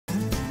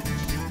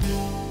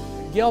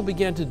Gayle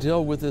began to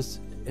deal with this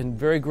in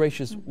very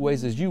gracious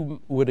ways, as you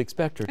would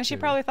expect her to. And she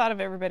probably thought of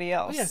everybody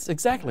else. Yes,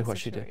 exactly what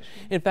she did.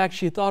 In fact,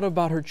 she thought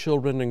about her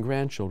children and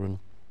grandchildren,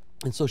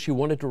 and so she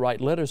wanted to write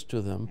letters to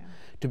them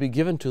to be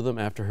given to them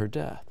after her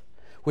death,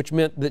 which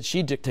meant that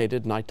she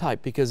dictated and I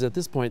typed, because at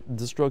this point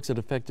the strokes had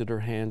affected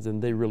her hands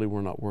and they really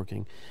were not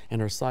working,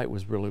 and her sight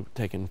was really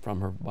taken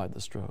from her by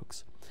the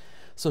strokes.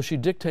 So she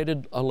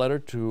dictated a letter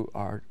to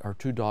our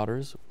two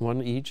daughters,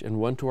 one each, and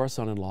one to our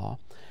son-in-law,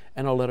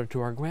 and a letter to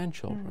our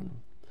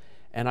grandchildren.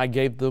 And I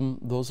gave them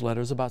those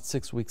letters about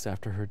 6 weeks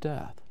after her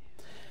death.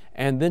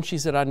 And then she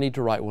said, I need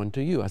to write one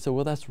to you. I said,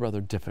 well, that's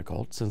rather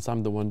difficult since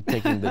I'm the one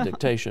taking the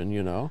dictation,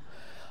 you know.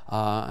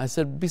 I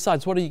said,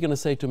 besides, what are you going to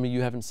say to me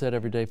you haven't said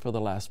every day for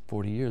the last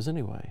 40 years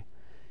anyway?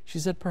 She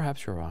said,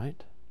 perhaps you're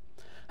right.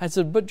 I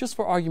said, but just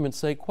for argument's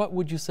sake, what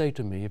would you say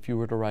to me if you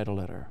were to write a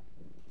letter?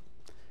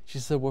 She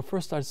said, well,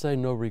 first I'd say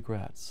no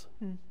regrets.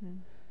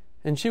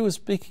 And she was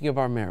speaking of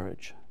our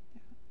marriage.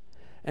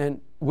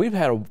 And we've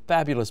had a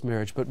fabulous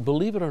marriage, but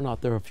believe it or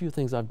not, there are a few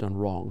things I've done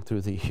wrong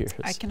through the years.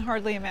 I can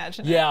hardly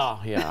imagine. Yeah,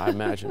 I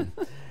imagine.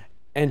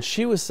 And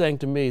she was saying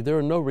to me, there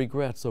are no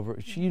regrets over,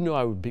 you knew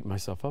I would beat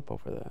myself up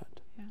over that.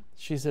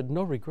 She said,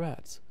 no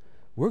regrets.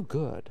 We're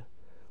good.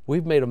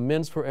 We've made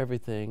amends for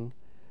everything.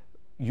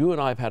 You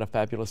and I have had a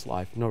fabulous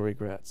life, no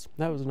regrets.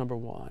 That was number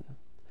one.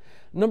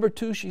 Number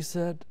two, she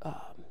said,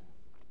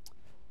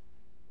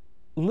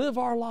 live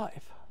our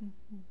life.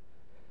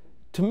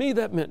 To me,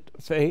 that meant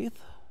faith,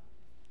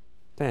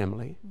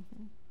 family,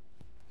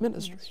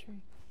 ministry.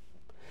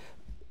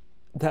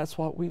 That's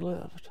what we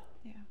lived.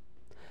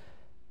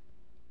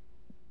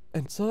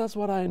 And so that's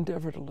what I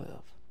endeavor to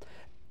live.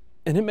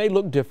 And it may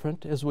look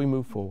different as we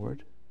move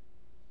forward.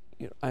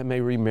 You know, I may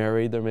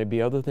remarry, there may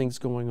be other things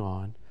going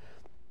on,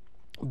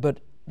 but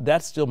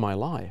that's still my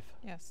life.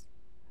 Yes.